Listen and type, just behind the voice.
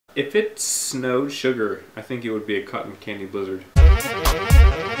If it snowed sugar, I think it would be a cotton candy blizzard.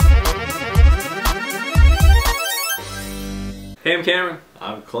 Hey, I'm Cameron.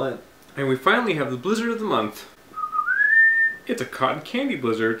 I'm Clint. And we finally have the blizzard of the month. It's a cotton candy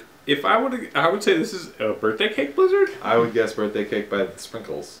blizzard. If I would say this is a birthday cake blizzard. I would guess birthday cake by the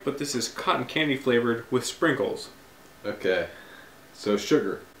sprinkles. But this is cotton candy flavored with sprinkles. Okay. So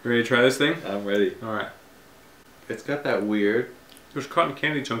sugar. Ready to try this thing? I'm ready. Alright. It's got that weird... There's cotton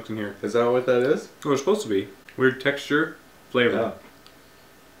candy chunks in here. Is that what that is? Oh, it's supposed to be. Weird texture, flavor. Yeah.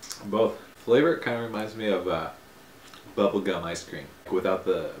 Both. Flavor kind of reminds me of bubblegum ice cream. Without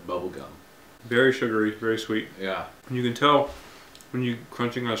the bubblegum. Very sugary, very sweet. Yeah. And you can tell when you're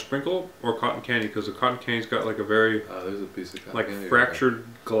crunching on a sprinkle or cotton candy, because the cotton candy's got like a very there's a piece of cotton like candy fractured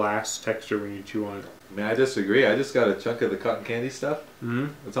glass texture when you chew on it. I mean, I disagree. I just got a chunk of the cotton candy stuff. Mm-hmm.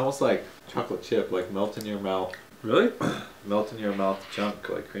 It's almost like chocolate chip, like melt in your mouth. Really? Melt in your mouth chunk,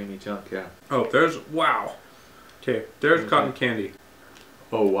 like creamy chunk, yeah. Oh, there's, wow. Okay, there's cotton candy.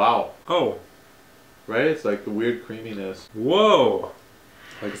 Oh, wow. Oh. Right? It's like the weird creaminess. Whoa.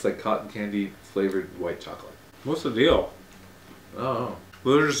 Like it's like cotton candy flavored white chocolate. What's the deal? Oh.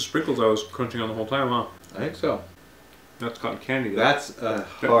 Well, there's just the sprinkles I was crunching on the whole time, huh? I think so. That's cotton candy. That's a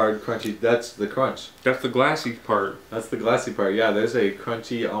hard, crunchy. That's the crunch. That's the glassy part. That's the glassy part. Yeah, there's a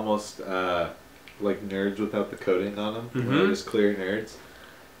crunchy, almost like nerds without the coating on them. Mm-hmm. They're just clear nerds.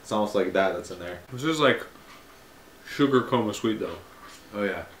 It's almost like that's in there. This is like sugar coma sweet though. Oh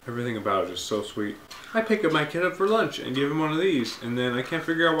yeah. Everything about it is so sweet. I pick up my kid up for lunch and give him one of these, and then I can't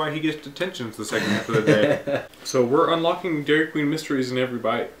figure out why he gets detention for the second half of the day. So we're unlocking Dairy Queen mysteries in every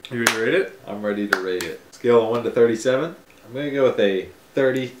bite. Are you ready to rate it? I'm ready to rate it. Scale of 1 to 37. I'm gonna go with a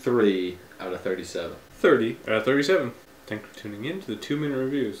 33 out of 37. 30 out of 37. Thanks for tuning in to the 2-minute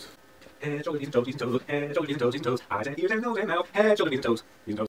reviews. Head, shoulders, knees and toes, knees and toes, look, head, shoulders, knees and toes, knees and toes, eyes and ears and nose and mouth, head, shoulders, knees and toes, knees and toes.